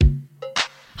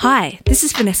Hi, this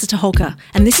is Vanessa Toholka,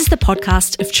 and this is the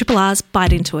podcast of Triple R's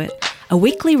Bite Into It, a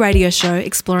weekly radio show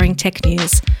exploring tech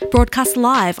news, broadcast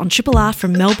live on Triple R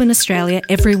from Melbourne, Australia,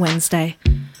 every Wednesday.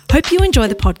 Hope you enjoy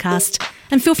the podcast,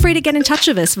 and feel free to get in touch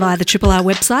with us via the Triple R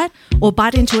website or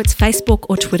Bite Into It's Facebook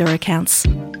or Twitter accounts.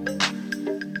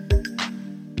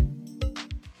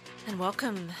 And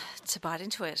welcome to Bite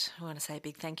Into It. I want to say a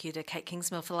big thank you to Kate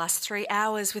Kingsmill for the last 3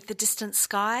 hours with The Distant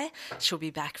Sky. She'll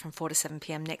be back from 4 to 7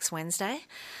 p.m. next Wednesday.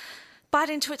 Bite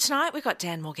Into It tonight, we've got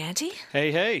Dan Morganti.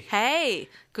 Hey, hey. Hey,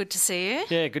 good to see you.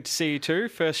 Yeah, good to see you too.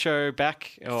 First show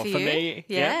back for me.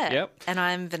 Yeah. Yep. And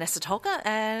I'm Vanessa Tolka,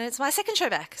 and it's my second show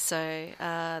back. So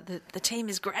the team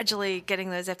is gradually getting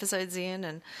those episodes in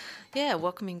and,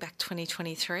 welcoming back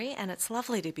 2023. And it's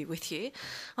lovely to be with you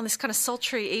on this kind of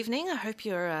sultry evening. I hope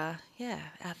you're,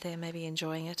 out there maybe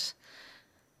enjoying it.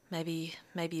 Maybe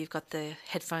you've got the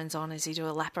headphones on as you do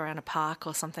a lap around a park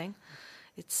or something.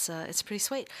 It's pretty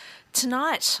sweet.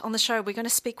 Tonight on the show, we're going to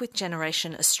speak with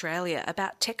Generation Australia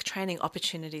about tech training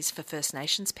opportunities for First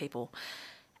Nations people.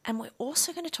 And we're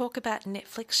also going to talk about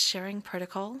Netflix sharing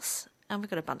protocols, and we've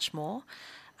got a bunch more.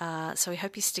 So we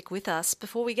hope you stick with us.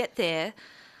 Before we get there,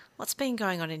 what's been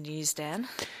going on in news, Dan?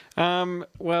 Some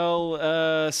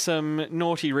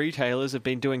naughty retailers have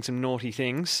been doing some naughty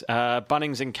things.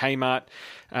 Bunnings and Kmart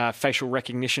facial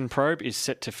recognition probe is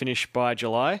set to finish by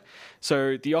July.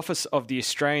 So the Office of the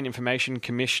Australian Information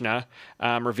Commissioner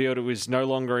revealed it was no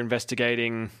longer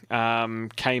investigating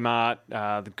Kmart,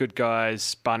 The Good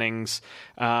Guys, Bunnings,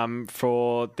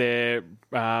 for their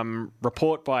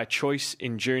report by choice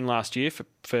in June last year for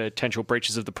potential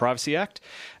breaches of the Privacy Act.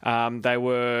 They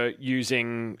were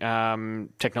using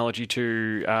technology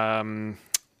to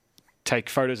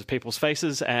take photos of people's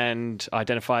faces and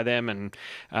identify them and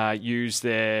use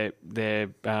their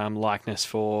likeness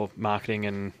for marketing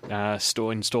and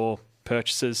in-store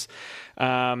purchases.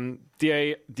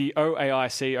 The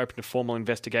OAIC opened formal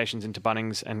investigations into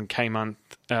Bunnings and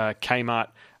Kmart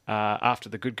after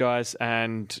The Good Guys,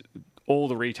 and all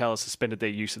the retailers suspended their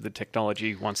use of the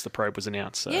technology once the probe was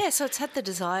announced. So it's had the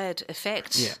desired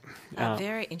effect. Yeah.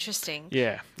 Very interesting.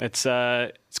 Yeah, it's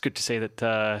good to see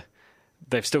that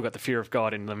they've still got the fear of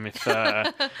God in them. OAIC,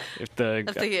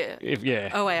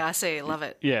 love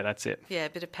it. Yeah, that's it. Yeah, a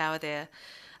bit of power there.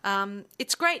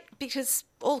 It's great because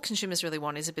all consumers really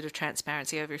want is a bit of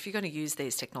transparency over if you're going to use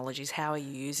these technologies, how are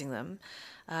you using them?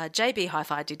 JB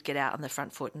Hi-Fi did get out on the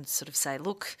front foot and sort of say,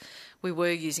 look, we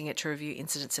were using it to review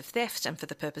incidents of theft and for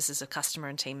the purposes of customer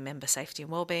and team member safety and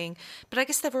wellbeing. But I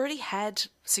guess they've already had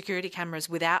security cameras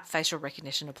without facial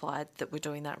recognition applied that were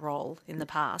doing that role in the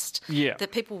past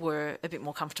that people were a bit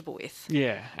more comfortable with.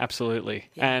 Yeah, absolutely.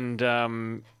 Yeah.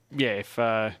 And, if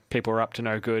people are up to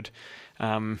no good,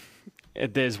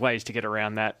 there's ways to get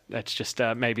around that. That's just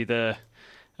maybe the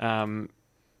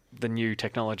new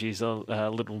technology is a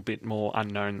little bit more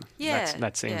unknown. Yeah,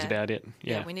 that seems about it.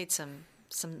 Yeah, we need some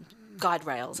guide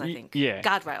rails, I think. Yeah.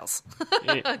 Guardrails.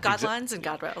 Guidelines and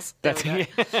guardrails. There we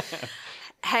go.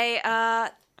 Hey,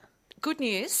 good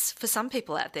news for some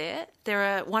people out there. There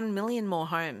are 1 million more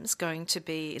homes going to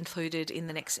be included in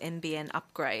the next NBN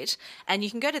upgrade. And you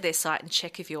can go to their site and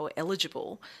check if you're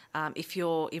eligible, if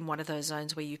you're in one of those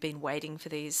zones where you've been waiting for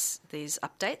these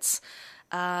updates.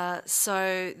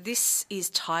 So this is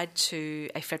tied to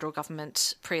a federal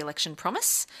government pre-election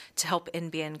promise to help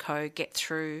NBN Co get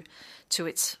through to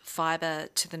its fibre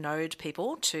to the node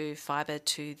people, to fibre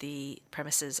to the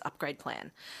premises upgrade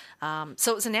plan.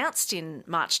 So it was announced in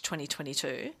March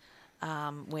 2022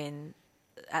 when,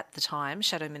 at the time,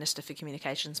 Shadow Minister for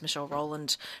Communications Michelle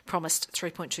Rowland promised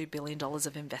 $3.2 billion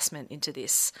of investment into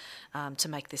this to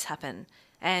make this happen.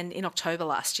 And in October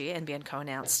last year, NBN Co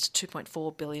announced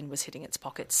 $2.4 billion was hitting its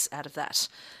pockets out of that.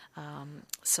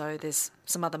 So there's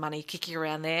some other money kicking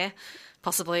around there,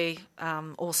 possibly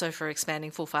also for expanding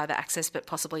full fibre access, but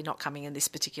possibly not coming in this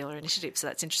particular initiative. So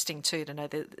that's interesting too, to know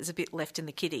that there's a bit left in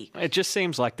the kitty. It just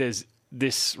seems like this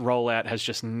rollout has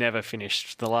just never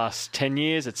finished. The last 10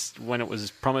 years, it's when it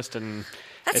was promised and...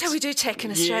 That's how we do tech in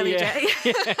Australia, Jay.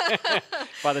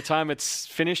 By the time it's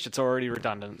finished, it's already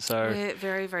redundant. So we're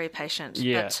very, very patient.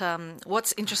 Yeah. But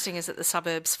what's interesting is that the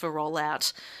suburbs for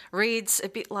rollout reads a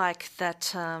bit like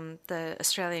that the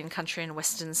Australian country and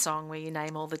western song where you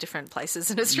name all the different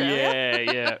places in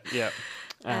Australia. Yeah.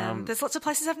 There's lots of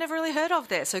places I've never really heard of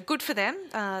there, so good for them.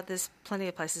 There's plenty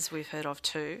of places we've heard of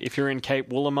too. If you're in Cape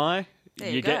Woolamai,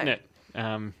 you're getting it.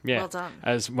 Well done.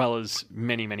 As well as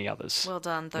many, many others. Well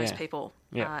done, those people.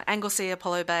 Yeah. Anglesea,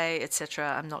 Apollo Bay,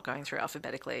 etc. I'm not going through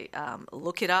alphabetically.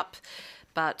 Look it up,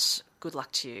 but good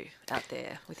luck to you out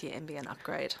there with your NBN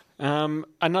upgrade.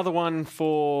 Another one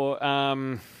for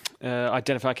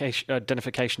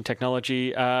identification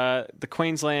technology. The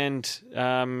Queensland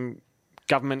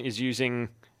government is using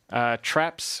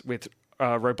traps with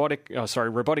robotic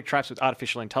traps with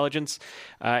artificial intelligence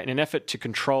in an effort to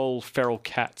control feral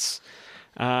cats.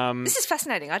 This is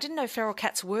fascinating. I didn't know feral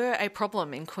cats were a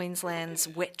problem in Queensland's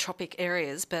wet tropic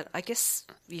areas, but I guess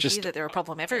you hear that they're a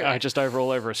problem everywhere. Just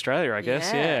all over Australia, I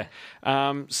guess, yeah.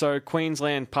 So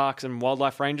Queensland Parks and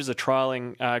Wildlife Rangers are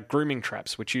trialling grooming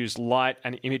traps, which use light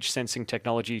and image sensing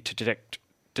technology to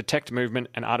detect movement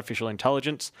and artificial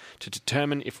intelligence to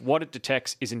determine if what it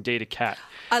detects is indeed a cat.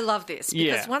 I love this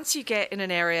because once you get in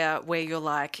an area where you're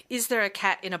like, is there a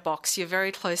cat in a box? You're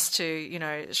very close to,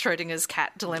 Schrodinger's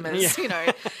cat dilemmas,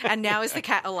 and now is the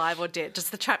cat alive or dead? Does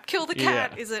the trap kill the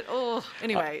cat? Is it,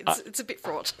 anyway, it's a bit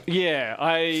fraught. Yeah,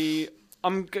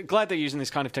 I'm glad they're using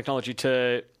this kind of technology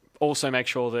to also make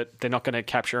sure that they're not going to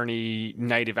capture any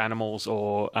native animals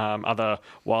or other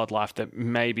wildlife that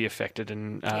may be affected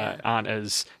and aren't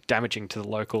as damaging to the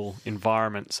local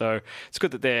environment. So it's good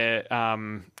that they're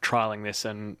trialling this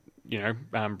and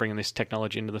bringing this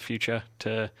technology into the future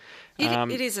to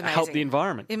it is amazing. Help the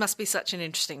environment. It must be such an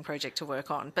interesting project to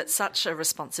work on, but such a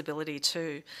responsibility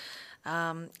too.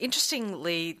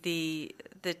 Interestingly, the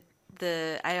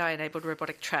AI-enabled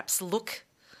robotic traps look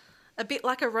a bit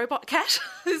like a robot cat.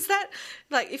 Is that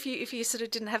like if you sort of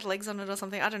didn't have legs on it or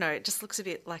something? I don't know. It just looks a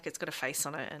bit like it's got a face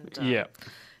on it, and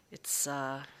it's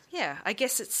I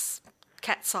guess it's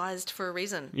cat-sized for a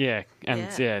reason. Yeah,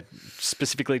 and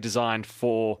specifically designed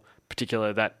for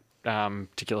particular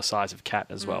size of cat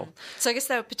as well. So I guess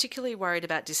they were particularly worried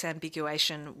about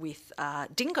disambiguation with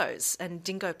dingoes and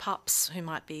dingo pups who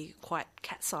might be quite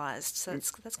cat-sized. So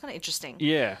that's kind of interesting.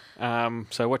 Yeah.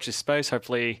 So watch this space.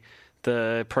 Hopefully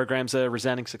the program's a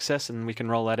resounding success and we can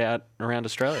roll that out around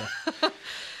Australia.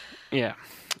 Yeah.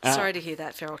 Sorry to hear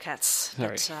that, feral cats.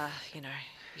 Sorry. But, you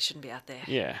shouldn't be out there.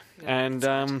 Yeah. And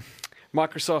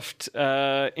Microsoft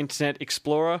Internet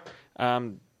Explorer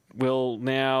will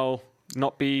now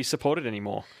not be supported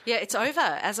anymore. Yeah, it's over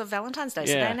as of Valentine's Day.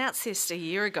 So they announced this a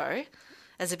year ago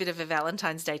as a bit of a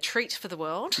Valentine's Day treat for the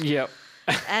world. Yep.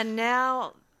 And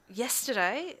now,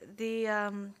 yesterday,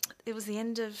 it was the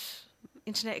end of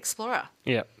Internet Explorer.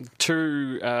 Yeah,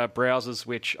 2 browsers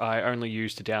which I only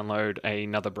use to download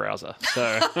another browser.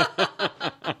 So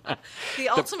the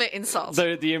ultimate insult.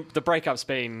 The breakup's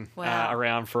been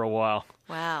around for a while.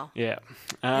 Wow. Yeah.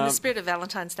 In the spirit of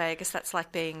Valentine's Day, I guess that's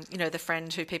like being, the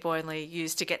friend who people only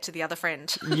use to get to the other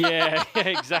friend. yeah,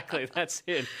 exactly. That's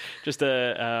it. Just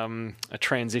a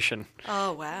transition.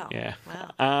 Oh, wow. Yeah.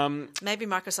 Wow. Maybe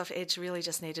Microsoft Edge really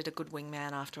just needed a good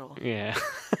wingman after all. Yeah,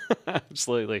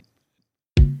 absolutely.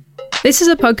 This is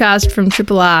a podcast from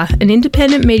Triple R, an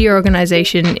independent media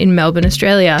organisation in Melbourne,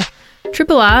 Australia.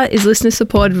 Triple R is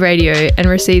listener-supported radio and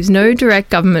receives no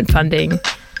direct government funding.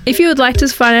 If you would like to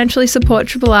financially support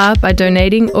Triple R by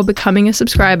donating or becoming a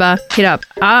subscriber, hit up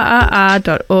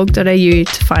rrr.org.au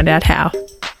to find out how.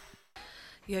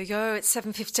 Yo, it's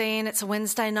 7:15. It's a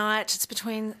Wednesday night. It's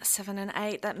between 7 and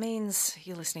 8. That means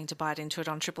you're listening to Bite Into It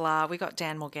on Triple R. We got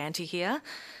Dan Morganti here,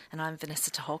 and I'm Vanessa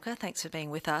Taholka. Thanks for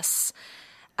being with us.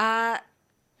 Dan,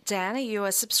 are you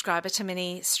a subscriber to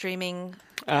many streaming,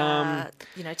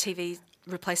 TV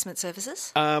replacement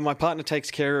services? My partner takes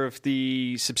care of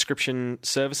the subscription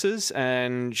services,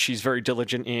 and she's very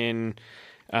diligent in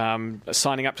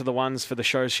signing up to the ones for the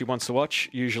shows she wants to watch,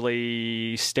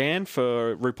 usually Stan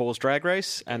for RuPaul's Drag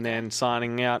Race, and then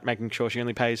signing out, making sure she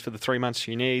only pays for the 3 months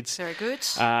she needs. Very good.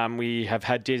 We have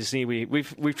had Disney.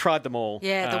 We've tried them all.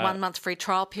 Yeah, the 1 month free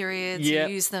trial periods. You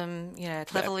use them,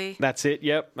 cleverly. That's it.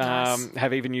 Yep. Nice.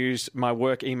 Have even used my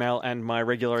work email and my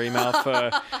regular email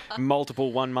for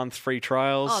multiple 1 month free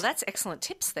trials. Oh, that's excellent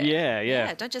tips there.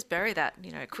 Yeah. Don't just bury that,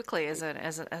 quickly as an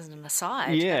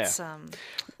aside. Yeah. That's some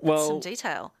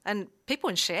detail. And people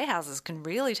in share houses can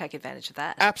really take advantage of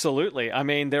that. Absolutely. I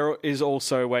mean, there is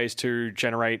also ways to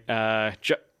generate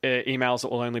emails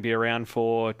that will only be around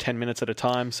for 10 minutes at a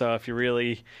time. So if you're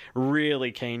really,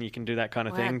 really keen, you can do that kind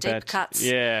of thing. Deep cuts.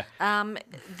 Yeah.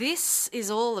 This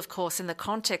is all, of course, in the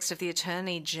context of the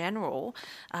Attorney General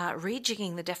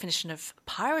rejigging the definition of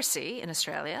piracy in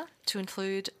Australia to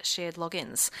include shared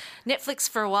logins. Netflix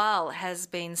for a while has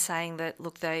been saying that,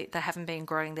 look, they haven't been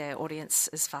growing their audience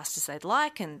as fast as they'd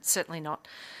like, and certainly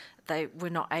they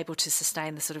were not able to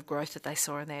sustain the sort of growth that they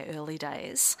saw in their early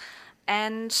days.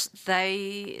 And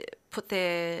they put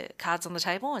their cards on the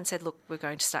table and said, look, we're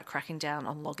going to start cracking down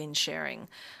on login sharing.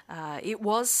 It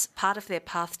was part of their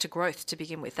path to growth to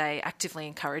begin with. They actively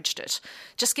encouraged it.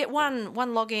 Just get one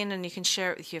login and you can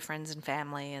share it with your friends and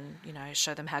family and,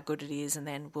 show them how good it is, and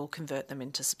then we'll convert them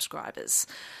into subscribers.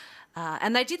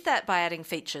 And they did that by adding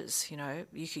features.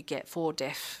 You could get for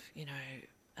deaf,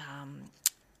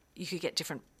 you could get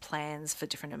different plans for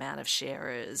different amount of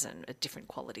sharers and at different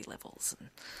quality levels and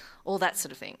all that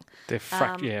sort of thing. They're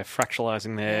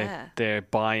fractionalising their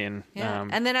buy-in. Yeah.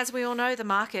 And then, as we all know, the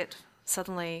market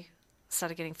suddenly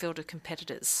started getting filled with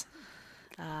competitors.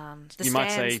 The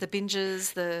Stans, the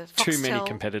Binges, the Foxtel. Too many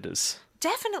competitors.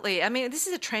 Definitely. I mean, this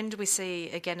is a trend we see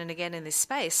again and again in this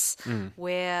space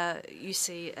where you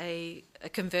see a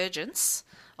convergence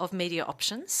of media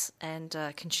options and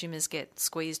consumers get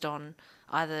squeezed on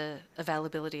either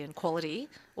availability and quality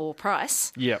or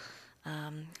price. Yep.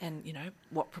 And,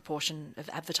 what proportion of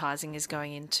advertising is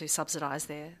going in to subsidise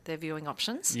their viewing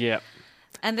options. Yep.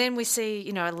 And then we see,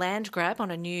 a land grab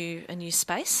on a new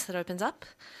space that opens up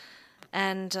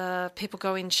and people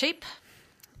go in cheap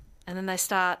and then they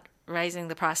start raising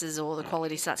the prices or the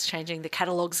quality starts changing. The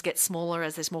catalogues get smaller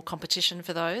as there's more competition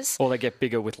for those. Or they get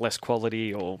bigger with less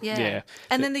quality or... Yeah.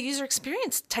 And then the user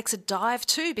experience takes a dive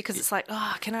too because it's like,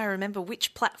 can I remember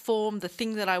which platform the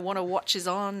thing that I want to watch is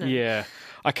on? Yeah.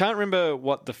 I can't remember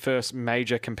what the first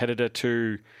major competitor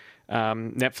to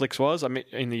Netflix was. I mean,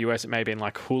 in the US, it may have been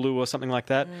like Hulu or something like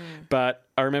that. But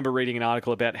I remember reading an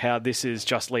article about how this is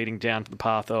just leading down to the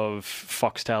path of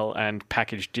Foxtel and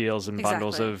package deals and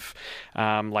bundles of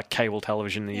like cable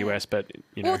television in the US, but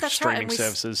streaming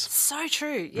services. So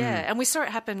true, yeah. And we saw it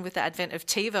happen with the advent of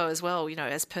TiVo as well.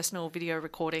 As personal video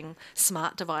recording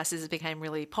smart devices became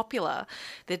really popular,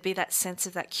 there'd be that sense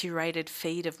of that curated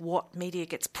feed of what media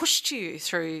gets pushed to you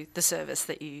through the service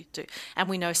that you do. And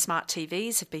we know smart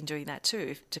TVs have been doing that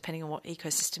too, depending on what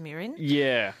ecosystem you're in.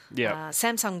 Yeah.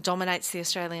 Samsung dominates the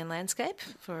Australian landscape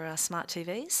for smart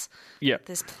TVs. Yeah.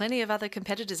 There's plenty of other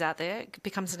competitors out there. It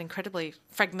becomes an incredibly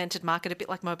fragmented market, a bit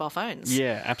like mobile phones.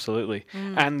 Yeah, absolutely.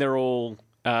 And they're all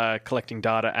collecting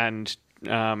data and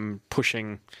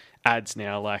pushing ads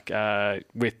now, like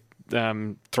with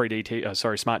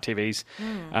smart TVs.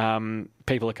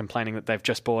 People are complaining that they've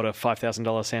just bought a $5,000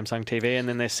 Samsung TV and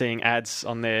then they're seeing ads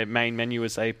on their main menu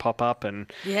as they pop up.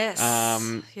 And yes,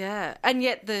 and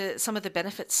yet some of the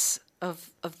benefits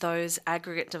of those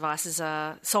aggregate devices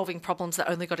are solving problems that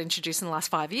only got introduced in the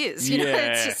last 5 years.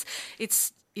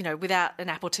 It's without an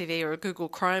Apple TV or a Google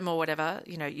Chrome or whatever,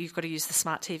 you've got to use the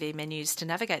smart TV menus to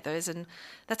navigate those. And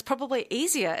that's probably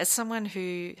easier as someone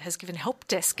who has given help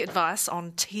desk advice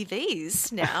on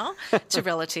TVs now to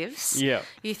relatives. Yeah.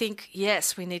 You think,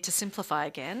 yes, we need to simplify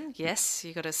again. Yes,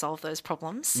 you've got to solve those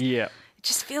problems. Yeah. It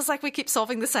just feels like we keep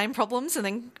solving the same problems and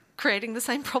then creating the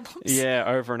same problems. Yeah,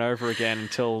 over and over again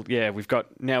until we've got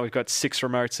 6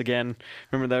 remotes again.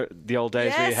 Remember the old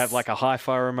days where you have like a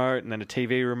hi-fi remote and then a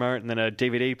TV remote and then a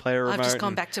DVD player remote. I've just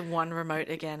gone back to one remote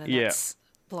again and that's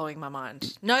blowing my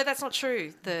mind. No, that's not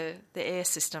true. The air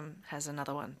system has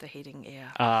another one, the heating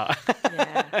air.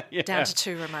 Down to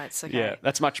 2 remotes. Okay. Yeah,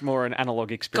 that's much more an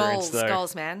analog experience though.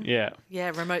 Goals, man. Yeah.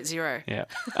 Yeah, remote 0. Yeah.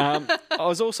 I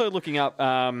was also looking up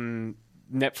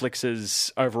Netflix's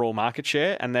overall market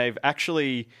share, and they've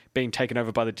actually been taken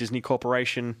over by the Disney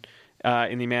Corporation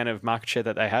in the amount of market share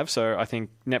that they have. So I think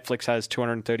Netflix has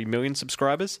 230 million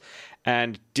subscribers,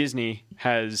 and Disney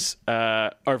has,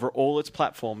 over all its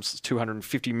platforms,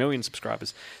 250 million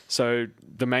subscribers. So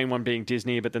the main one being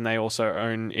Disney, but then they also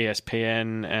own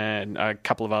ESPN and a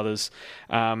couple of others.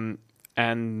 And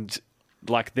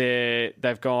like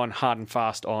they've gone hard and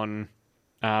fast on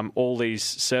all these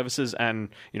services and,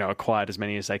 acquired as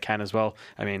many as they can as well.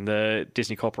 I mean, the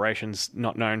Disney Corporation's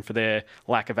not known for their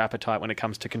lack of appetite when it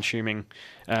comes to consuming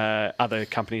other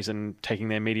companies and taking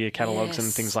their media catalogs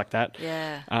and things like that.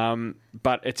 Yeah.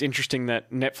 But it's interesting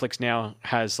that Netflix now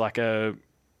has like a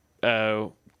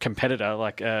competitor.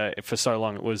 Like for so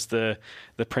long, it was the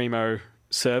Primo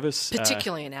service,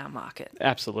 particularly in our market.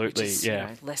 Absolutely, which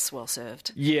is, less well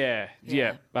served. Yeah.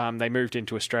 They moved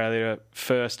into Australia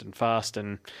first and fast,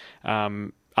 and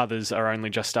others are only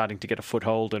just starting to get a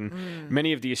foothold. And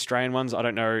many of the Australian ones, I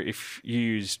don't know if you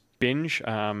use Binge. This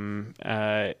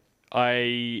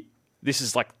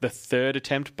is like the 3rd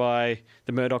attempt by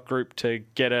the Murdoch Group to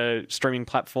get a streaming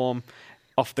platform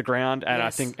off the ground, and I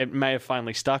think it may have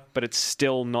finally stuck, but it's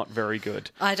still not very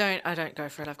good. I don't go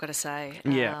for it, I've got to say.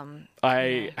 Yeah.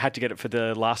 I had to get it for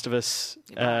the Last of Us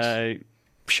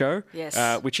show,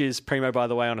 which is Primo, by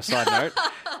the way, on a side note.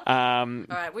 All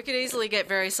right, we could easily get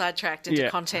very sidetracked into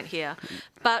content here,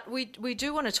 but we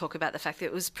do want to talk about the fact that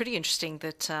it was pretty interesting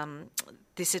that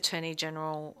this Attorney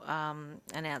General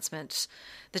announcement,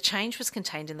 the change was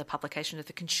contained in the publication of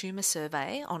the Consumer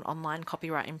Survey on Online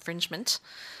Copyright Infringement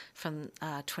from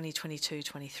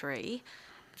 2022-23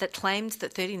 that claimed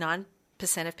that 39%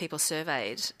 of people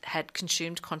surveyed had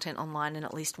consumed content online in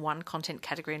at least one content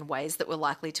category in ways that were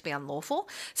likely to be unlawful.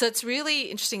 So it's really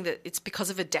interesting that it's because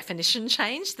of a definition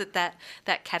change that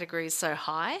category is so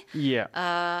high. Yeah.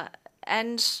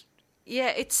 It's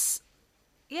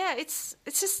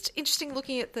just interesting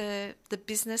looking at the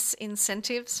business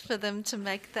incentives for them to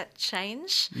make that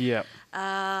change. Yeah.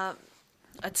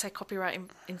 I'd say copyright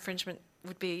infringement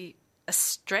would be a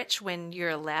stretch when you're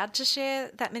allowed to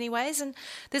share that many ways. And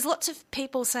there's lots of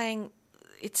people saying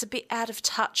it's a bit out of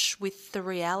touch with the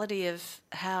reality of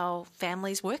how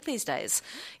families work these days.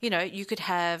 You know, you could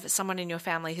have someone in your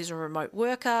family who's a remote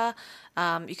worker.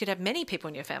 You could have many people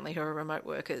in your family who are remote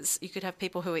workers. You could have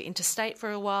people who are interstate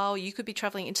for a while. You could be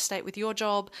travelling interstate with your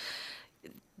job.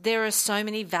 There are so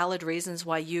many valid reasons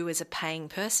why you as a paying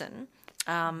person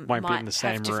Won't be in the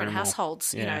same have different room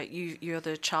households. yeah. You know, you're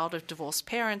the child of divorced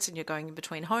parents and you're going in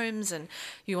between homes and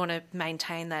you want to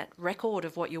maintain that record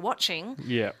of what you're watching.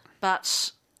 Yeah.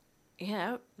 But, you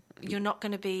know, you're not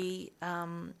going to be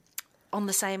on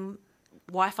the same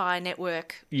Wi-Fi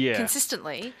network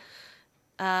consistently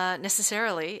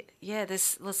necessarily. Yeah,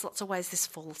 there's lots of ways this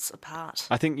falls apart.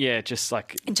 I think, just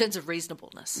like... in terms of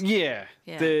reasonableness. Yeah.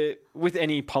 Yeah. With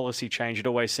any policy change, it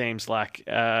always seems like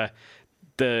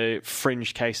the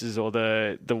fringe cases or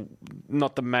the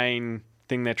not the main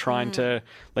thing they're trying to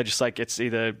legislate gets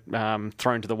either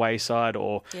thrown to the wayside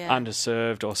or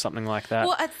underserved or something like that.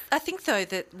 Well, I think, though,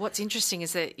 that what's interesting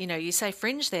is that, you know, you say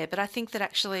fringe there, but I think that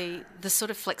actually the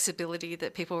sort of flexibility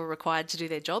that people are required to do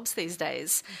their jobs these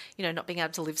days, you know, not being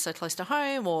able to live so close to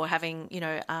home or having, you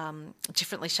know,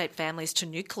 differently shaped families to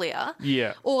nuclear,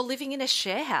 or living in a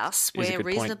share house where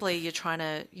reasonably you're trying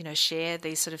to, you know, share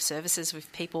these sort of services with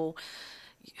people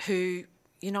who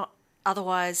you're not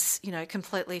otherwise, you know,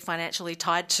 completely financially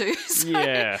tied to. So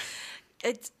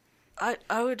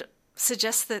I would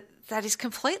suggest that is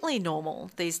completely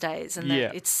normal these days, and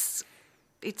that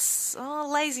it's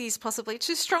lazy is possibly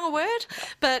too strong a word,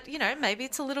 but, you know, maybe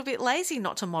it's a little bit lazy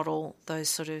not to model those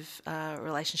sort of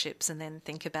relationships and then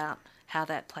think about how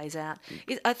that plays out.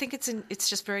 I think it's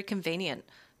just very convenient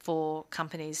for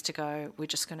companies to go, we're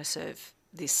just going to serve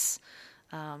this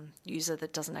user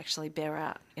that doesn't actually bear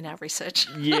out in our research.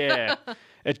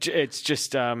 It's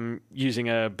just using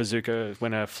a bazooka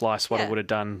when a fly swatter would have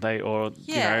done,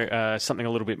 you know, something a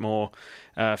little bit more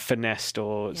finessed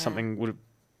or something would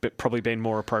have probably been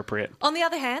more appropriate. On the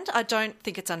other hand, I don't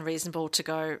think it's unreasonable to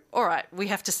go, all right, we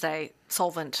have to stay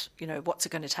solvent, you know, what's it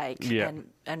going to take,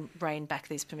 and rein back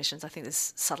these permissions. I think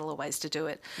there's subtler ways to do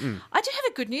it. I do have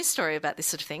a good news story about this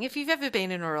sort of thing. If you've ever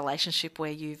been in a relationship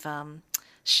where you've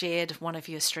shared one of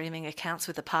your streaming accounts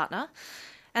with a partner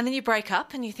and then you break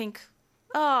up and you think,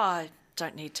 I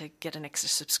don't need to get an extra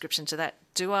subscription to that,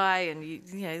 do I? And you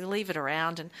know, leave it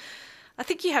around. And I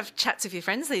think you have chats with your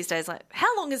friends these days like,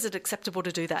 how long is it acceptable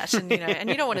to do that? And, you know, and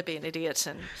you don't want to be an idiot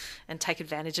and take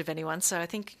advantage of anyone. So I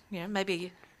think, you know,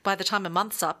 maybe by the time a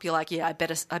month's up, you're like, I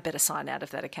better sign out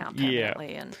of that account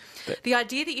permanently. And the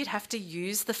idea that you'd have to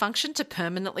use the function to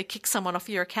permanently kick someone off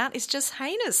your account is just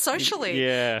heinous socially.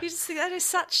 You just think that is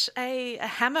such a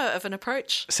hammer of an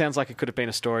approach. Sounds like it could have been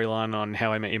a storyline on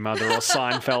How I Met Your Mother or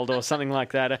Seinfeld or something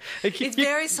like that. It's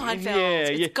very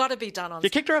Seinfeld. It's got to be done on... You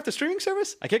kicked her off the streaming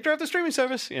service? I kicked her off the streaming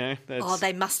service. You know,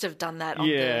 they must have done that on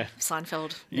the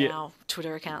Seinfeld Now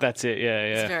Twitter account. That's it,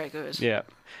 It's very good.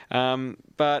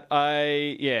 But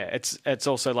it's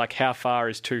also like how far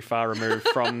is too far removed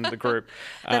from the group.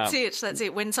 That's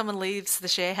it. When someone leaves the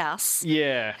share house,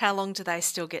 how long do they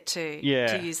still get to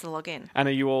use the login? And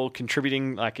are you all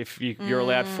contributing? Like if you're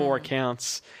allowed 4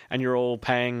 accounts and you're all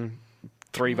paying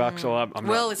 $3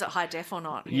 or is it high def or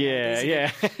not?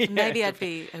 Maybe I'd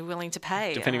be willing to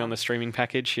pay. Depending on the streaming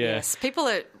package, Yes, people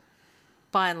are,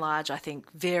 by and large, I think,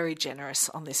 very generous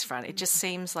on this front. It just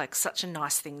seems like such a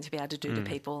nice thing to be able to do to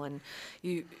people. And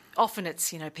often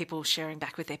it's, you know, people sharing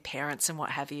back with their parents and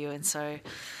what have you. And so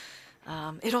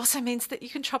it also means that you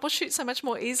can troubleshoot so much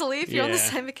more easily if you're on the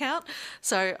same account.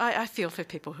 So I feel for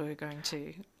people who are going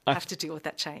to have to deal with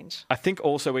that change. I think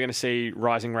also we're going to see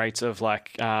rising rates of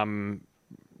like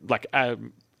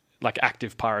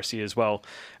active piracy as well.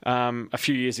 A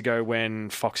few years ago when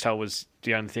Foxtel was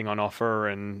the only thing on offer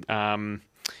and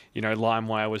you know,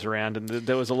 LimeWire was around and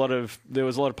there was a lot of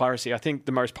piracy. I think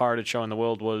the most pirated show in the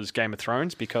world was Game of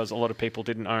Thrones because a lot of people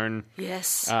didn't own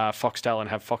Foxtel and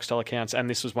have Foxtel accounts, and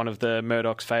this was one of the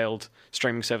Murdoch's failed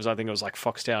streaming services. I think it was like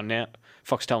Foxtel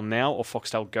Now or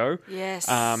Foxtel Go.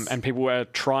 And people were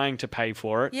trying to pay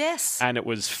for it. And it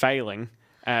was failing.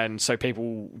 And so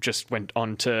people just went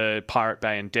on to Pirate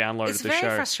Bay and downloaded the show. It's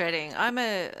very frustrating. I'm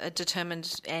a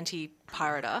determined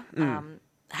anti-pirater.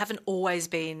 haven't always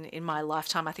been in my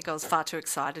lifetime. I think I was far too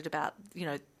excited about,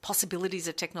 possibilities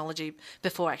of technology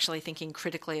before actually thinking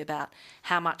critically about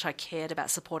how much I cared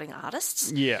about supporting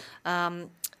artists. Yeah.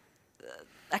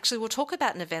 Actually, we'll talk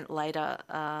about an event later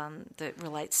that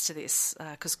relates to this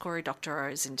because Cory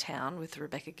Doctorow is in town with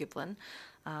Rebecca Giblin.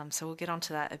 So we'll get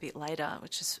onto that a bit later,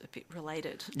 which is a bit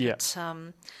related. Yeah.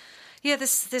 But,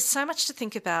 there's so much to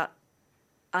think about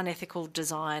unethical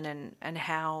design and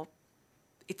how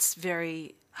it's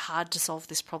very hard to solve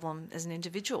this problem as an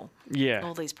individual. Yeah.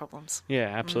 All these problems. Yeah,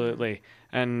 absolutely.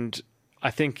 And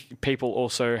I think people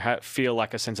also feel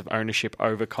like a sense of ownership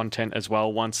over content as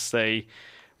well once they've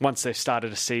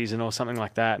started a season or something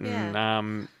like that.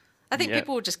 And I think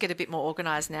people will just get a bit more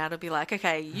organised now to be like,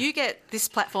 okay, you get this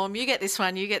platform, you get this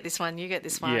one, you get this one, you get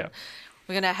this one. Yeah.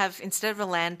 We're going to have, instead of a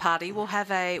LAN party, we'll have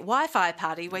a Wi-Fi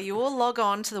party where you all log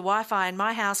on to the Wi-Fi in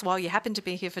my house while you happen to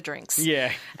be here for drinks.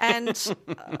 Yeah. And,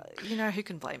 who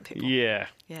can blame people? Yeah.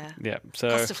 Yeah. Yeah.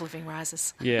 So cost of living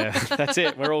rises. Yeah, that's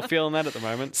it. We're all feeling that at the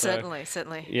moment. So,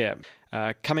 certainly. Yeah.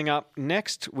 Coming up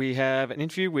next, we have an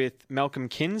interview with Malcolm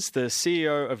Kins, the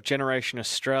CEO of Generation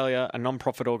Australia, a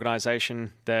non-profit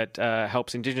organisation that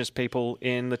helps Indigenous people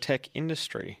in the tech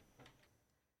industry.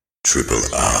 Triple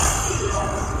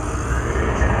R.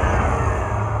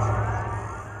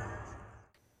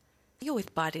 You're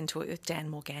with Bite Into It with Dan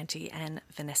Morganti and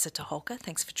Vanessa Toholka.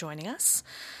 Thanks for joining us.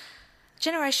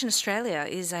 Generation Australia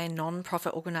is a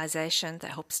non-profit organisation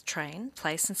that helps train,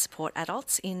 place and support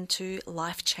adults into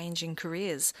life-changing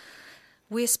careers.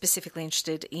 We're specifically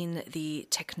interested in the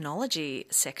technology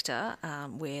sector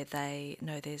where they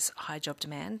know there's high job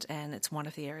demand and it's one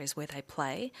of the areas where they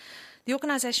play. The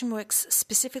organisation works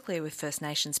specifically with First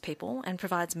Nations people and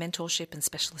provides mentorship and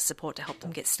specialist support to help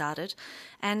them get started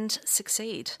and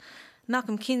succeed.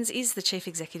 Malcolm Kins is the Chief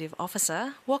Executive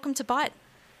Officer. Welcome to Bite.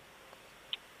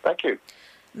 Thank you.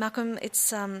 Malcolm,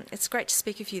 it's great to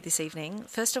speak with you this evening.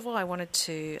 First of all, I wanted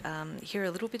to hear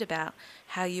a little bit about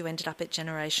how you ended up at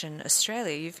Generation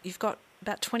Australia. You've got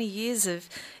about 20 years of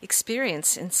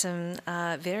experience in some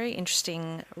very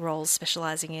interesting roles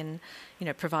specialising in,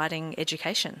 providing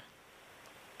education.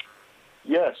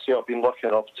 Yes, I've been lucky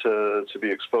enough to be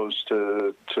exposed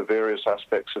to various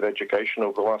aspects of education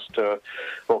over the last,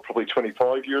 probably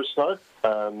 25 years now.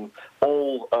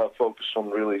 All focused on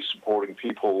really supporting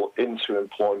people into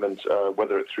employment,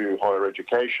 whether it's through higher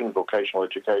education, vocational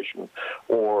education,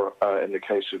 or in the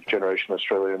case of Generation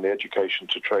Australia in the education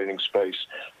to training space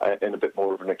in a bit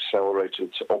more of an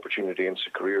accelerated opportunity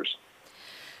into careers.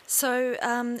 So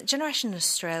Generation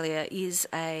Australia is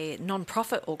a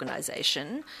non-profit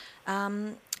organisation.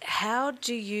 How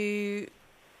do you,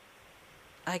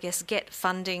 get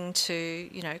funding to,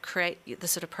 create the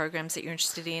sort of programs that you're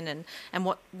interested in and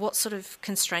what sort of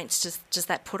constraints does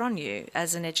that put on you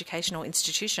as an educational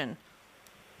institution?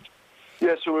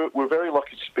 Yeah, so we're very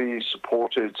lucky to be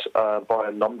supported by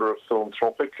a number of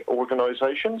philanthropic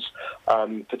organisations,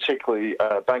 particularly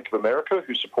Bank of America,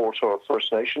 who support our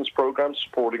First Nations program,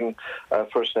 supporting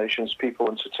First Nations people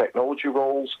into technology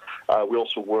roles. We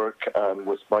also work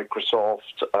with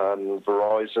Microsoft,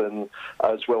 Verizon,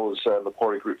 as well as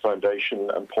Macquarie Group Foundation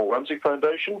and Paul Ramsey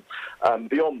Foundation.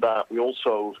 Beyond that, we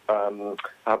also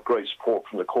have great support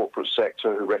from the corporate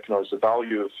sector who recognise the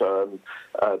value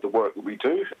of the work that we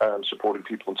do, supporting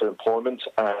people into employment,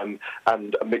 and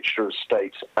a mixture of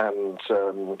state and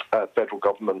federal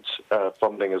government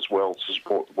funding as well to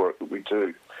support the work that we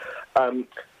do.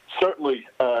 Certainly,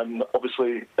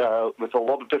 obviously, with a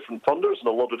lot of different funders and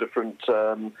a lot of different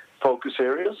focus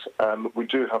areas, we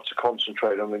do have to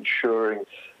concentrate on ensuring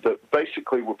that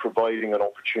basically we're providing an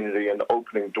opportunity and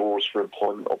opening doors for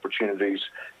employment opportunities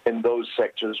in those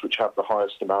sectors which have the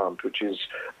highest demand, which is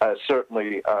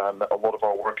certainly a lot of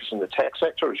our work is in the tech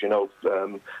sector. As you know,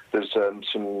 there's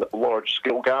some large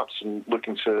skill gaps, and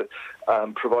looking to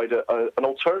provide an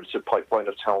alternative pipeline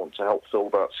of talent to help fill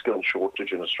that skill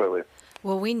shortage in Australia.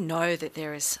 Well, we know that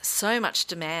there is so much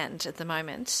demand at the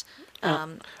moment.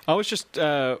 I was just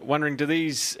wondering, do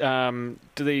these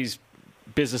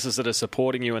businesses that are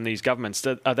supporting you and these governments,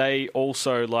 are they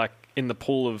also like in the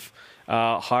pool of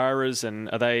hirers, and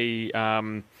are they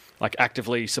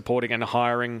actively supporting and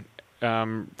hiring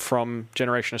from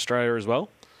Generation Australia as well?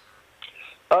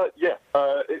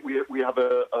 We have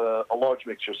a large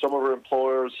mixture. Some of our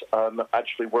employers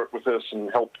actually work with us and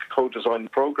help co-design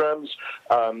programs.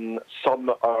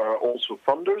 Some are also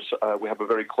funders. We have a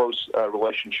very close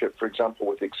relationship, for example,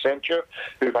 with Accenture,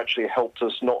 who've actually helped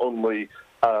us not only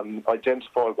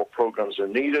identify what programs are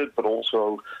needed, but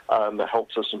also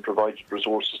helped us and provided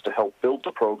resources to help build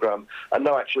the program, and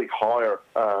now actually hire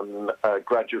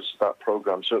graduates of that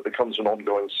program. So it becomes an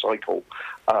ongoing cycle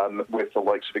with the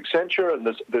likes of Accenture, and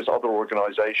there's other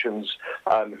organizations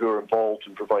who are involved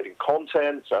in providing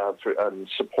content and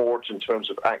support in terms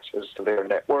of access to their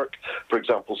network, for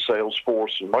example,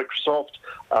 Salesforce and Microsoft,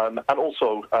 and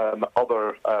also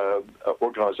other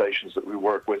organizations that we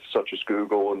work with, such as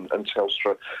Google and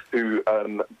Telstra, who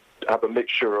have a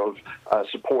mixture of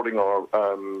supporting our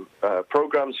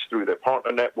programs through their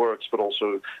partner networks, but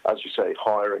also, as you say,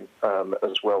 hiring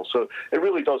as well. So it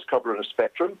really does cover a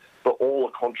spectrum, but all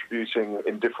are contributing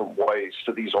in different ways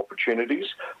to these opportunities.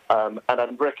 And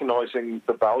I'm recognising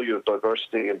the value of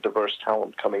diversity and diverse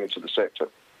talent coming into the sector.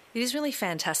 It is really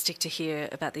fantastic to hear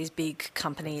about these big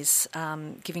companies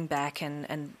giving back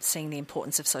and seeing the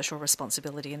importance of social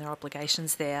responsibility and their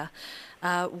obligations there.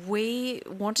 We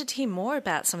wanted to hear more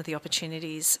about some of the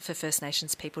opportunities for First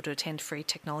Nations people to attend free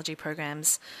technology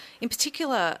programs. In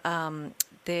particular,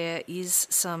 there is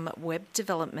some web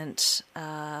development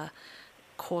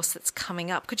course that's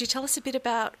coming up. Could you tell us a bit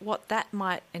about what that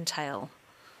might entail?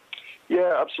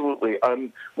 Yeah, absolutely.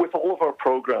 With all of our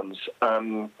programs,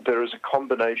 there is a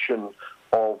combination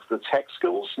of the tech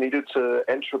skills needed to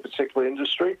enter a particular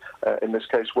industry, in this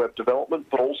case web development,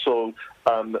 but also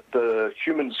the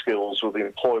human skills or the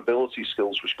employability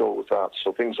skills which go with that.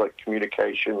 So things like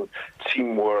communication,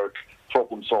 teamwork,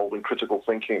 problem solving, critical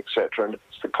thinking, etc. And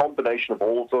it's the combination of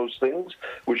all of those things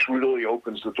which really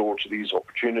opens the door to these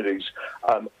opportunities.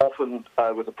 Often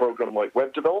with a program like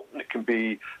web development, it can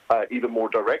be either more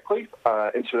directly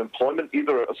into employment,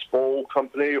 either at a small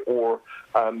company or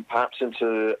perhaps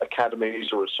into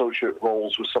academies or associate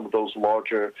roles with some of those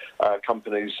larger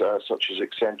companies such as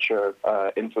Accenture,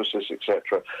 Infosys,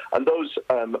 etc. And those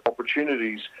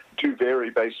opportunities do vary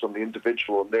based on the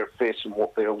individual and their fit and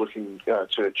what they are looking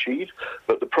to achieve.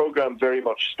 But the program very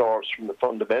much starts from the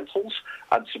fundamentals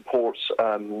and supports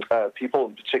people,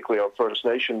 and particularly our First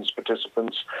Nations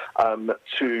participants,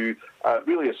 to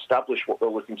really establish what they're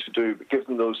looking to do, but give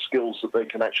them those skills that they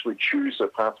can actually choose their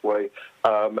pathway,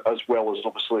 as well as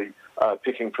obviously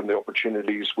picking from the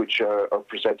opportunities which are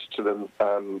presented to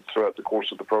them throughout the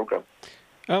course of the program.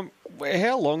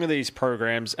 How long are these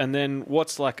programs, and then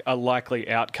what's like a likely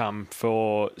outcome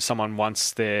for someone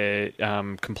once they're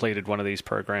completed one of these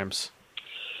programs?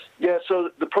 Yeah, so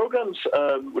the programs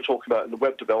we're talking about in the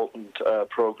web development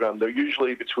program, they're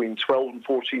usually between 12 and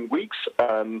 14 weeks.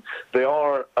 They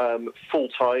are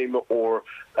full-time or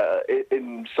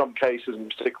in some cases,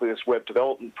 and particularly this web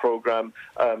development program,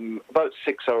 about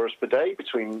 6 hours per day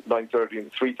between 9:30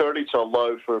 and 3:30 to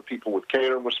allow for people with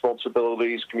caring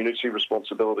responsibilities, community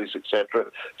responsibilities,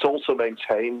 etc., to also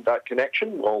maintain that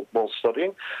connection while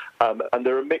studying. And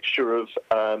they're a mixture of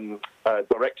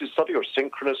directed study or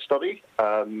synchronous study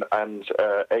and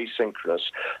asynchronous.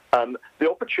 The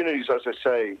opportunities, as I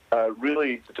say,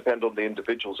 really depend on the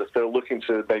individuals. If they're looking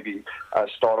to maybe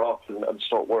start up and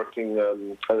start working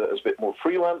as a bit more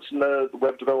freelance in the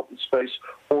web development space,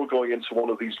 or going into one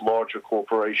of these larger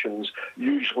corporations,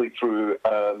 usually through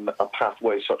a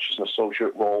pathway such as an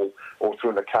associate role or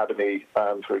through an academy,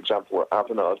 for example, at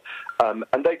Avanade.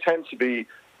 And they tend to be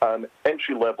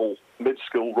entry-level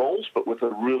mid-skill roles, but with a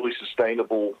really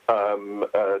sustainable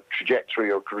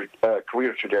trajectory or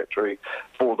career trajectory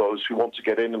for those who want to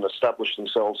get in and establish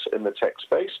themselves in the tech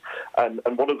space. And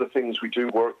one of the things we do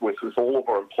work with all of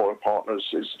our employer partners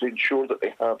is to ensure that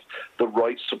they have the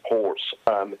right supports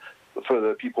for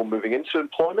the people moving into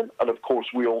employment. And of course,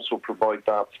 we also provide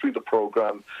that through the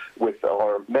program with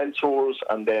our mentors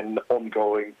and then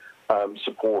ongoing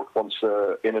support once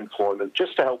they're in employment,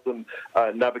 just to help them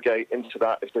navigate into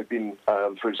that if they've been,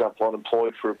 for example,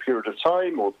 unemployed for a period of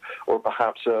time or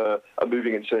perhaps are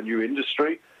moving into a new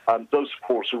industry. Those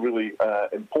supports are really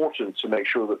important to make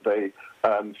sure that they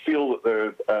feel that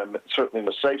they're certainly in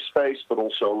a safe space, but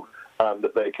also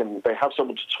that they have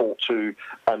someone to talk to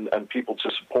and people to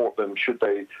support them should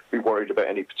they be worried about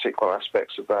any particular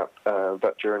aspects of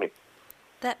that journey.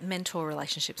 That mentor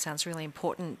relationship sounds really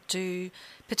important. Do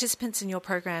participants in your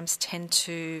programs tend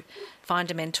to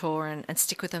find a mentor and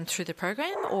stick with them through the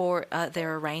program, or are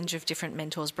there a range of different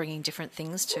mentors bringing different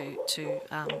things to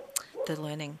the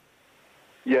learning?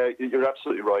 Yeah, you're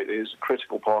absolutely right. It is a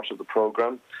critical part of the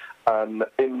program.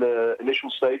 In the initial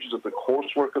stages of the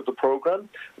coursework of the program,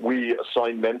 we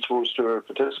assign mentors to our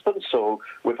participants. So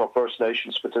with our First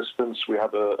Nations participants, we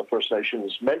have a First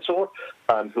Nations mentor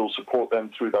who will support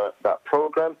them through that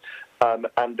program.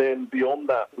 And then beyond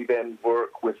that, we then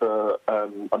work with a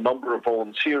number of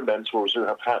volunteer mentors who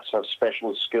have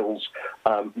specialist skills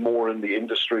more in the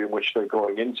industry in which they're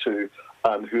going into,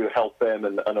 who help them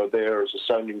and are there as a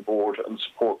sounding board and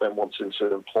support them once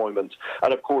into employment.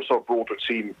 And of course, our broader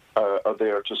team are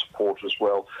there to support as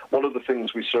well. One of the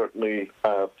things we certainly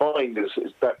find is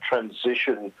that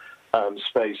transition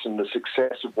space and the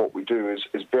success of what we do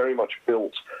is very much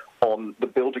built on the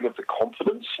building of the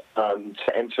confidence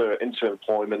to enter into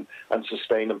employment and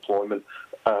sustain employment.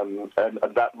 And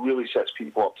that really sets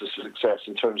people up to success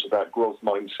in terms of that growth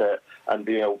mindset and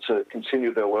being able to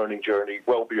continue their learning journey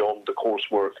well beyond the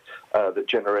coursework that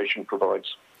Generation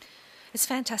provides. It's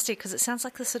fantastic because it sounds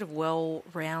like the sort of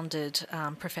well-rounded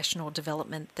professional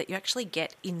development that you actually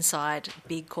get inside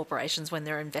big corporations when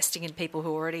they're investing in people who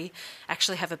already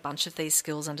actually have a bunch of these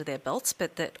skills under their belts,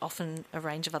 but that often a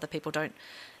range of other people don't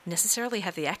necessarily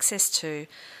have the access to.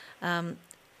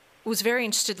 Was very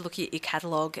interested looking at your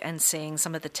catalogue and seeing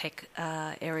some of the tech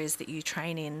areas that you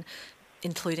train in,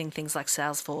 including things like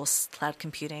Salesforce, cloud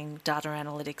computing, data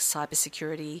analytics,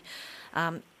 cybersecurity.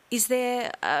 Is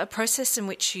there a process in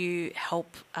which you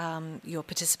help your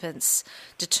participants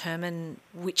determine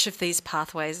which of these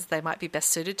pathways they might be best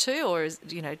suited to, or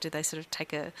do they sort of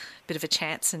take a bit of a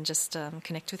chance and just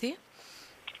connect with you?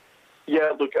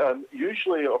 Yeah, look,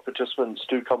 usually our participants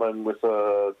do come in with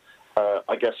an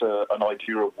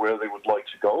idea of where they would like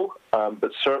to go.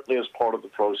 But certainly as part of the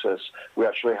process, we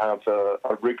actually have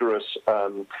a rigorous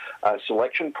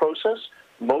selection process,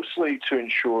 mostly to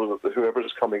ensure that whoever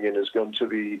is coming in is going to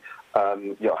be,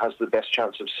 has the best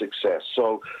chance of success.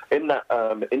 So in that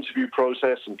interview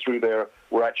process and through there,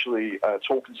 we're actually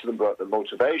talking to them about their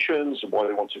motivations and why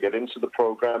they want to get into the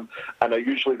program, and are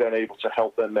usually then able to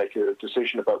help them make a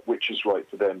decision about which is right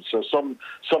for them. So some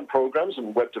programs,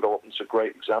 and web development's a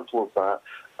great example of that,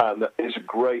 is a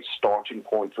great starting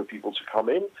point for people to come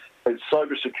in. It's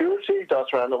cybersecurity,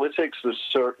 data analytics. There's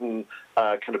certain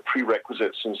kind of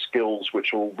prerequisites and skills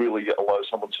which will really allow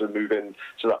someone to move in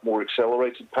to that more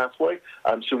accelerated pathway.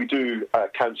 So we do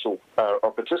counsel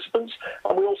our participants,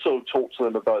 and we also talk to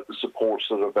them about the supports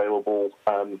that are available,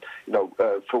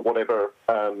 for whatever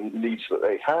needs that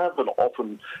they have. And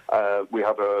often we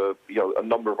have a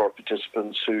number of our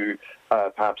participants who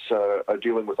perhaps are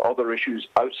dealing with other issues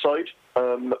outside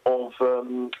of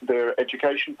their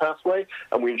education pathway,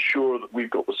 and we ensure that we've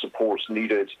got the supports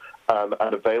needed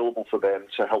and available for them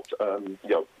to help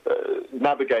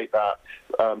navigate that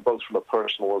both from a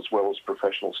personal as well as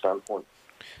professional standpoint.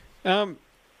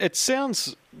 It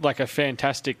sounds like a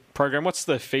fantastic program. What's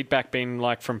the feedback been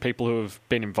like from people who have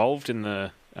been involved in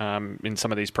the in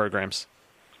some of these programs?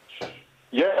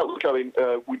 Yeah, look, I mean,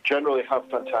 we generally have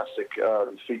fantastic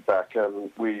feedback.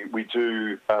 We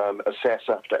do assess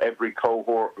after every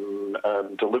cohort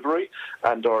and delivery,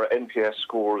 and our NPS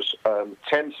scores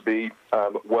tend to be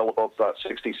well above that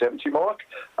 60-70 mark,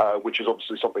 which is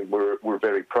obviously something we're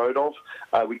very proud of.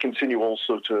 We continue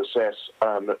also to assess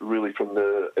really from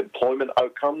the employment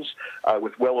outcomes,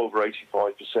 with well over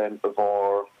 85% of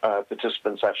our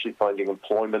participants actually finding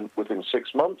employment within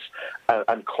 6 months,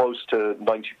 and close to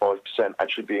 95%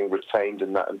 actually being retained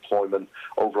in that employment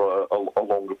over a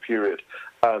longer period.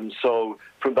 So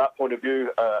from that point of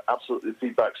view, absolutely the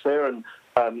feedback's there. And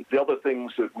the other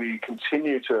things that we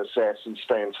continue to assess and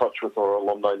stay in touch with our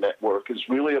alumni network is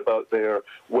really about their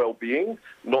well-being,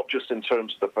 not just in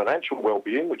terms of the financial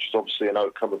well-being, which is obviously an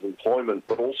outcome of employment,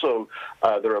 but also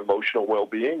their emotional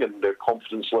well-being and their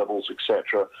confidence levels,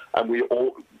 etc. And we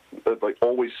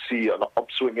always see an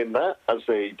upswing in that as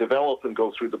they develop and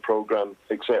go through the program,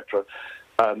 etc.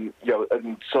 And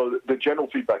so the general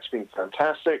feedback's been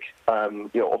fantastic.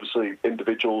 Obviously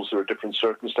individuals, there are different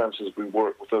circumstances we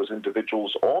work with those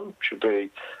individuals on, should they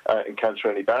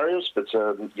encounter any barriers. But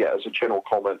as a general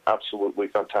comment, absolutely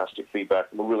fantastic feedback.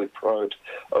 And we're really proud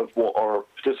of what our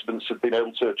participants have been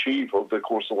able to achieve over the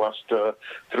course of the last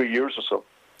 3 years or so.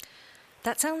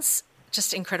 That sounds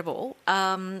just incredible.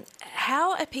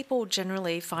 How are people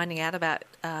generally finding out about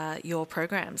your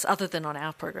programs, other than on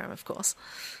our program, of course?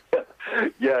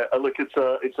 Yeah, look,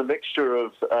 it's a mixture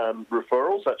of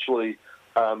referrals. Actually,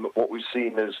 what we've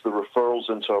seen is the referrals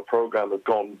into our program have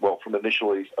gone, well, from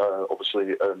initially,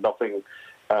 obviously, nothing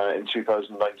in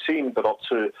 2019, but up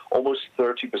to almost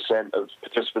 30% of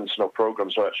participants in our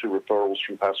programs are actually referrals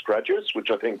from past graduates,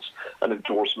 which I think is an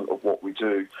endorsement of what we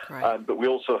do. Right. But we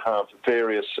also have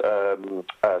various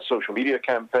social media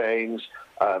campaigns.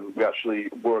 We actually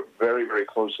work very, very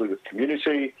closely with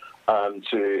community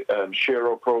to share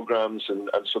our programs, and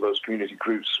so those community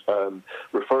groups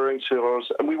referring to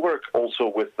us. And we work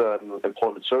also with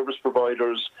employment service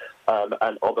providers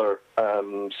and other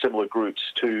similar groups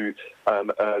to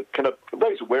kind of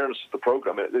raise awareness of the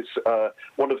program. It's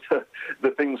one of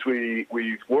the things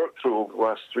we've worked through over the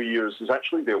last 3 years is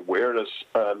actually the awareness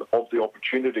of the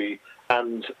opportunity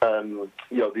and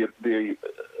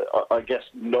I guess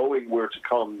knowing where to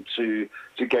come to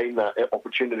gain that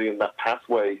opportunity and that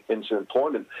pathway into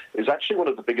employment is actually one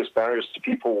of the biggest barriers to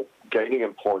people gaining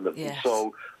employment. Yes. And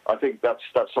so I think that's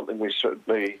something we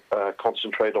certainly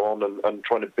concentrate on and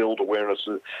trying to build awareness,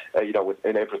 in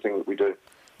everything that we do.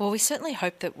 Well, we certainly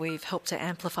hope that we've helped to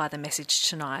amplify the message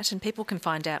tonight, and people can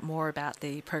find out more about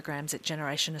the programs at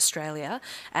Generation Australia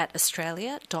at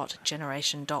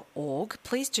australia.generation.org.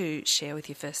 Please do share with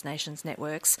your First Nations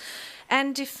networks.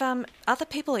 And if other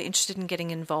people are interested in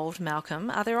getting involved, Malcolm,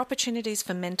 are there opportunities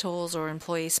for mentors or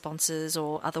employee sponsors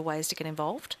or other ways to get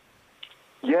involved?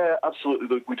 Yeah, absolutely.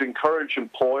 Look, we'd encourage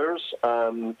employers,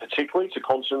 particularly, to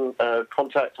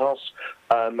contact us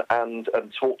and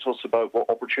talk to us about what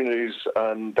opportunities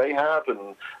they have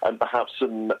and perhaps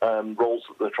some roles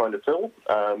that they're trying to fill.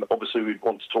 Obviously, we'd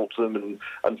want to talk to them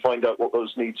and find out what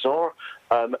those needs are.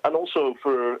 And also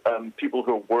for people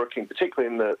who are working,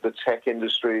 particularly in the tech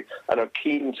industry, and are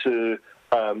keen to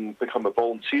become a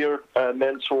volunteer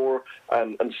mentor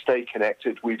and stay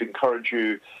connected, we'd encourage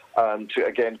you to,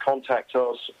 again, contact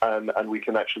us and we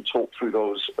can actually talk through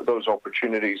those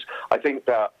opportunities. I think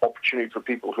that opportunity for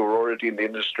people who are already in the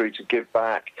industry to give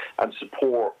back and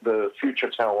support the future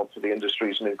talent for the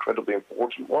industry is an incredibly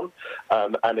important one.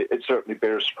 And it certainly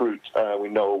bears fruit, we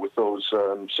know, with those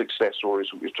success stories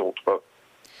that we've talked about.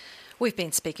 We've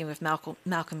been speaking with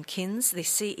Malcolm Kins, the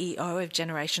CEO of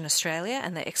Generation Australia,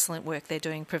 and the excellent work they're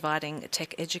doing providing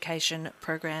tech education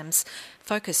programs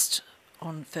focused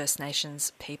on First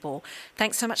Nations people.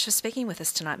 Thanks so much for speaking with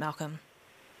us tonight, Malcolm.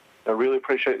 I really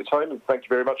appreciate the time, and thank you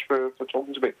very much for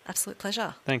talking to me. Absolute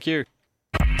pleasure. Thank you.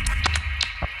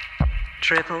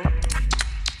 Triple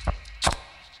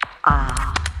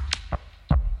R.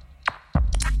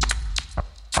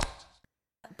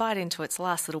 Bite into its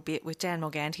last little bit with Dan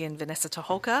Morganti and Vanessa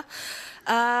Toholka.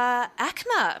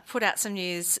 ACMA put out some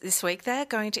news this week. They're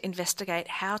going to investigate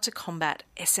how to combat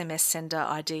SMS sender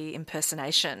ID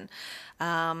impersonation.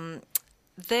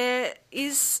 There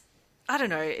is, I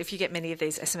don't know if you get many of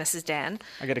these SMSs, Dan.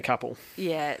 I get a couple.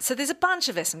 Yeah, so there's a bunch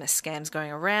of SMS scams going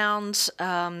around.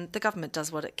 The government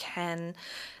does what it can.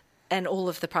 And all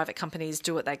of the private companies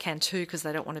do what they can too because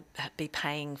they don't want to be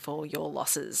paying for your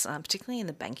losses, particularly in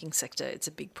the banking sector. It's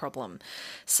a big problem.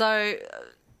 So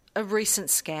a recent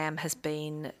scam has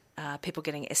been people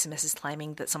getting SMSs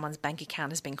claiming that someone's bank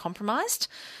account has been compromised,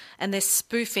 and they're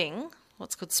spoofing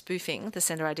what's called spoofing the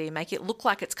sender ID and make it look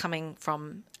like it's coming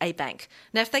from a bank.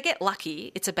 Now, if they get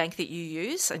lucky, it's a bank that you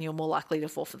use and you're more likely to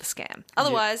fall for the scam.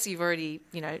 Otherwise, You've already,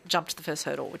 jumped the first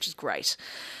hurdle, which is great.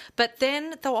 But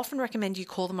then they'll often recommend you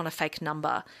call them on a fake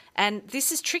number. And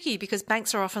this is tricky because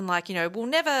banks are often like, we'll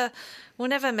never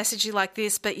message you like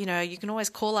this, but, you can always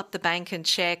call up the bank and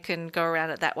check and go around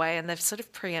it that way. And they've sort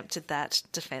of preempted that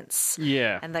defence.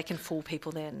 Yeah. And they can fool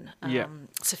people then. Yeah.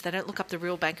 So if they don't look up the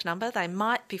real bank number, they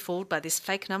might be fooled by this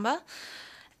fake number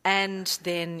and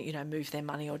then, move their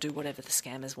money or do whatever the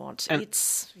scammers want. And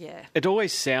it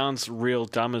always sounds real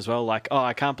dumb as well. Like,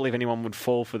 I can't believe anyone would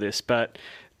fall for this. But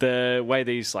the way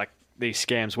these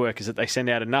scams work is that they send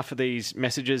out enough of these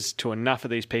messages to enough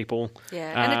of these people.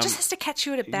 Yeah, and it just has to catch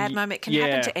you at a bad moment. It can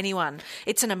happen to anyone.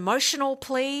 It's an emotional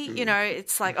plea.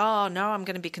 It's like, oh, no, I'm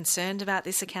going to be concerned about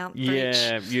this account breach.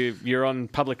 Yeah, you're on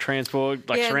public transport,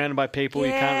 surrounded by people.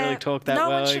 You can't really talk that well.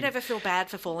 No one should ever feel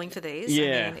bad for falling for these.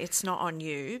 Yeah. I mean, it's not on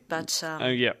you, but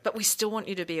but we still want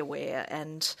you to be aware.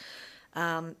 And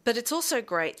but it's also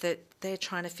great that they're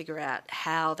trying to figure out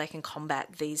how they can combat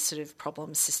these sort of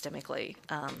problems systemically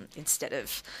instead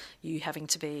of you having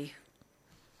to be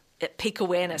at peak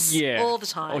awareness all the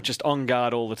time. Or just on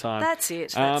guard all the time. That's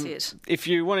it. If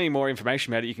you want any more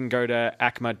information about it, you can go to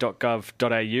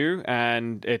acma.gov.au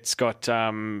and it's got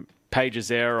pages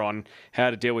there on how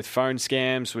to deal with phone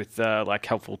scams with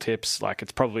helpful tips. Like,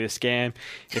 it's probably a scam.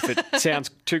 If it sounds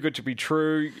too good to be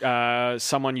true,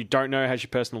 someone you don't know has your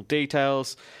personal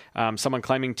details, someone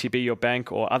claiming to be your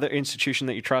bank or other institution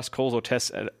that you trust calls or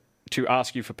to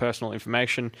ask you for personal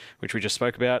information, which we just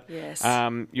spoke about. Yes.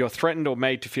 You're threatened or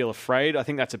made to feel afraid. I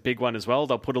think that's a big one as well.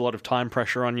 They'll put a lot of time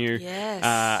pressure on you. Yes.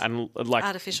 And like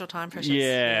artificial time pressures.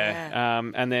 Yeah.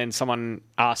 And then someone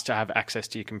asks to have access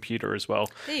to your computer as well.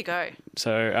 There you go.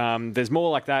 So there's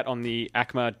more like that on the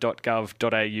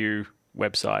acma.gov.au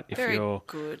website if Very you're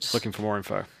good. looking for more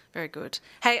info. Very good.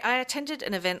 Hey, I attended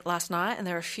an event last night and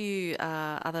there were a few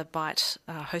other Byte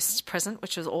hosts present,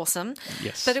 which was awesome.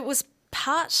 Yes. But it was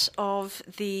part of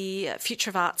the Future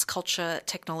of Arts, Culture,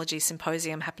 Technology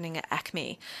Symposium happening at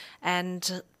ACME.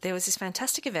 And there was this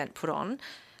fantastic event put on.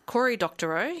 Cory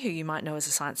Doctorow, who you might know as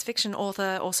a science fiction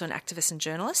author, also an activist and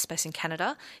journalist based in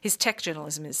Canada. His tech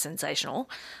journalism is sensational.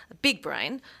 Big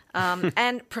brain.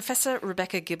 And Professor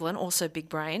Rebecca Giblin, also big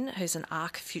brain, who's an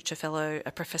ARC Future Fellow,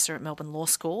 a professor at Melbourne Law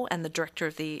School and the director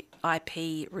of the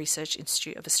IP Research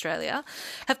Institute of Australia,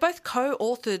 have both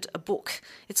co-authored a book.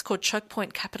 It's called Choke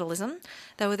Point Capitalism.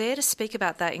 They were there to speak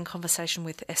about that in conversation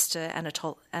with Esther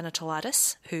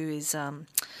Anatolidis, who is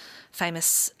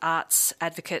famous arts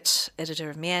advocate, editor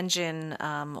of Meanjin,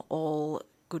 all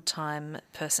good time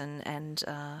person, and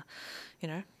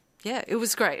yeah, it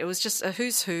was great. It was just a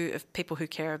who's who of people who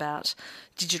care about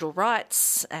digital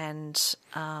rights and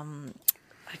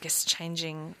I guess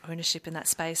changing ownership in that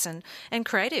space and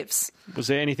creatives. Was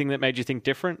there anything that made you think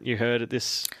different? You heard at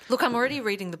this? Look, I'm already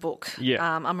reading the book. Yeah.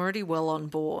 I'm already well on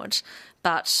board,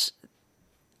 but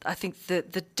I think the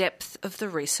depth of the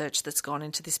research that's gone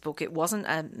into this book, it wasn't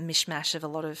a mishmash of a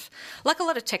lot of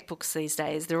tech books these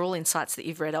days. They're all insights that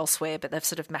you've read elsewhere, but they've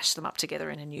sort of mashed them up together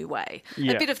in a new way.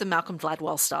 Yeah. A bit of the Malcolm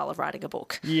Gladwell style of writing a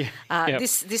book. Yeah. Yep.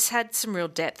 This had some real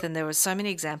depth, and there were so many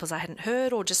examples I hadn't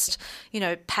heard, or just,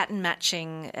 pattern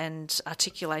matching and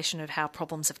articulation of how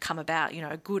problems have come about,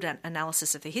 a good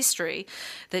analysis of the history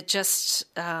that just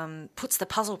puts the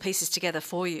puzzle pieces together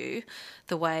for you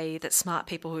the way that smart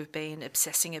people who've been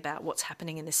obsessing about what's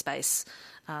happening in this space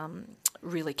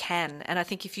really can. And I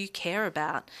think if you care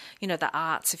about, the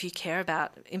arts, if you care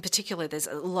about, in particular, there's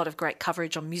a lot of great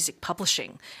coverage on music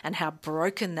publishing and how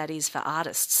broken that is for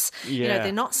artists. Yeah.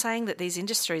 They're not saying that these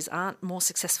industries aren't more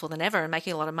successful than ever and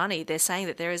making a lot of money. They're saying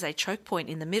that there is a choke point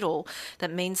in the middle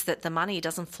that means that the money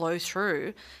doesn't flow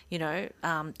through,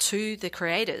 to the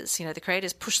creators. The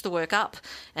creators push the work up,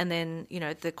 and then,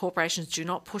 the corporations do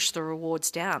not push the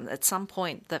rewards down. At some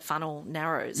point, that funnel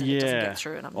narrows and it doesn't get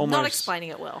through. And I'm not explaining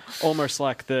it well. Almost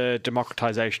like the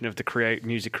democratization of the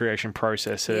music creation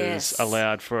process has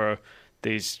allowed for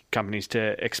these companies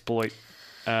to exploit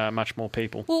much more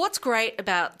people. Well, what's great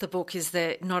about the book is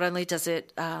that not only does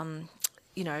it,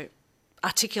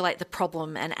 articulate the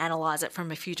problem and analyse it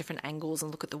from a few different angles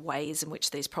and look at the ways in which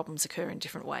these problems occur in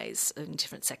different ways in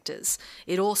different sectors,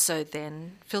 it also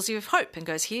then fills you with hope and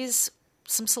goes, here's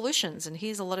some solutions and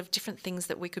here's a lot of different things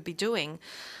that we could be doing.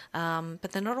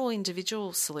 But they're not all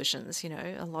individual solutions,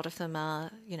 a lot of them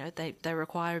are, they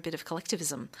require a bit of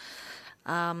collectivism.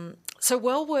 So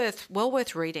well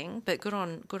worth reading, but good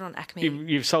on ACME.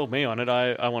 You've sold me on it.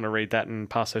 I want to read that and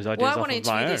pass those ideas off of my own. Well, I want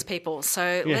to interview these people,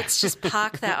 so let's just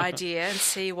park that idea and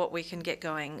see what we can get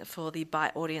going for the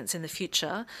Byte audience in the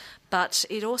future. But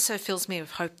it also fills me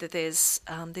with hope that there's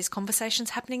these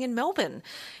conversations happening in Melbourne,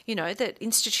 that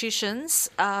institutions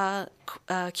are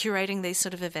curating these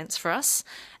sort of events for us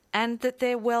and that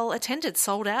they're well attended,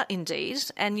 sold out indeed,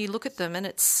 and you look at them and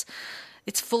it's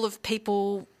full of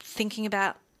people thinking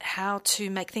about how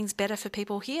to make things better for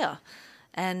people here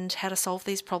and how to solve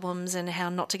these problems and how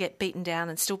not to get beaten down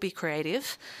and still be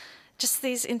creative. Just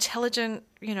these intelligent,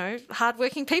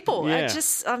 hardworking people. Yeah.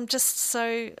 I'm just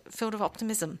so filled with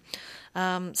optimism.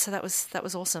 So that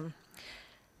was awesome.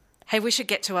 Hey, we should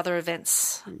get to other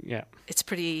events. Yeah. It's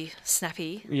pretty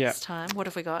snappy this time. What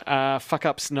have we got? Fuck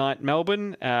Ups Night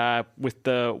Melbourne with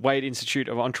the Wade Institute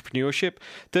of Entrepreneurship.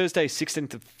 Thursday,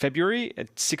 16th of February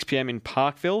at 6 p.m. in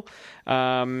Parkville.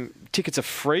 Tickets are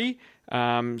free.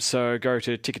 So go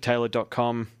to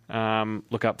tickettailor.com,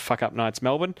 look up Fuck Up Nights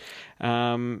Melbourne.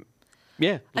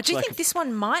 I do think this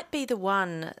one might be the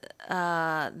one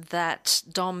that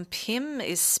Dom Pym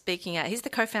is speaking at. He's the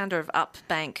co-founder of Up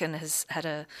Bank and has had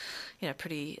a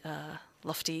pretty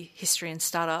lofty history in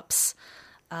startups.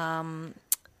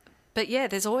 But yeah,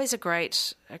 there's always a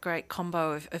great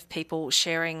combo of people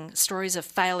sharing stories of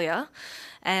failure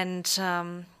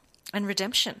and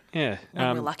redemption. Yeah,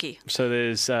 when we're lucky. So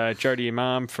there's Jody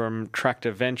Imam from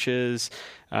Tractor Ventures,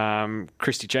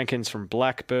 Christy Jenkins from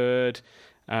Blackbird.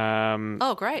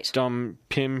 Great. Dom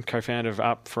Pym, co-founder of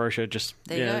Up Ferocia.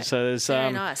 There you go. So there's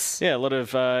very nice. Yeah, a lot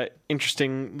of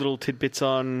interesting little tidbits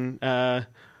on.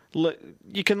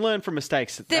 You can learn from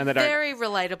mistakes. They're very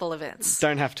relatable events.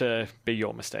 Don't have to be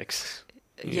your mistakes.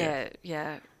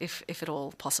 Yeah. If at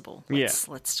all possible,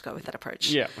 let's go with that approach.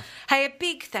 Yeah. Hey, a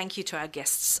big thank you to our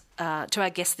guests. To our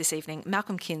guest this evening,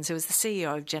 Malcolm Kins, who is the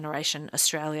CEO of Generation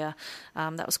Australia.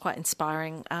 That was quite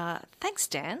inspiring. Thanks,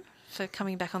 Dan, for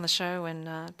coming back on the show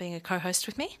and being a co-host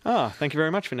with me. Oh, thank you very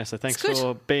much, Vanessa. Thanks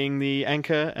for being the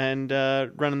anchor and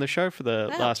running the show for the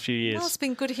last few years. Well, it's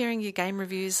been good hearing your game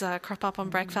reviews crop up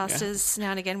on Breakfasters now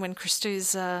and again when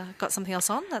Christou's got something else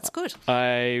on. That's good.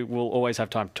 I will always have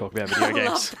time to talk about video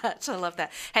games. I love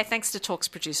that. Hey, thanks to Talks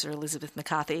producer Elizabeth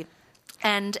McCarthy.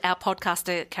 And our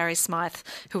podcaster, Carrie Smythe,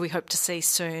 who we hope to see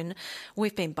soon.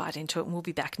 We've been Bite Into It and we'll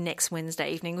be back next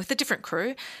Wednesday evening with a different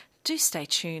crew. Do stay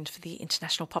tuned for the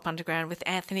International Pop Underground with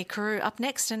Anthony Carew up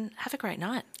next and have a great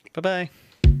night. Bye-bye.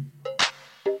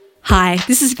 Hi,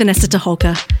 this is Vanessa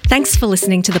Toholka. Thanks for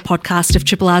listening to the podcast of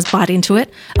Triple R's Bite Into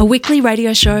It, a weekly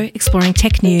radio show exploring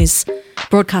tech news.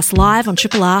 Broadcast live on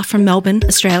Triple R from Melbourne,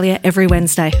 Australia every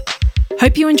Wednesday.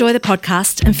 Hope you enjoy the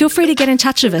podcast and feel free to get in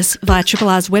touch with us via Triple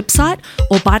R's website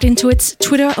or Bite Into It's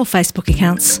Twitter or Facebook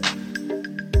accounts.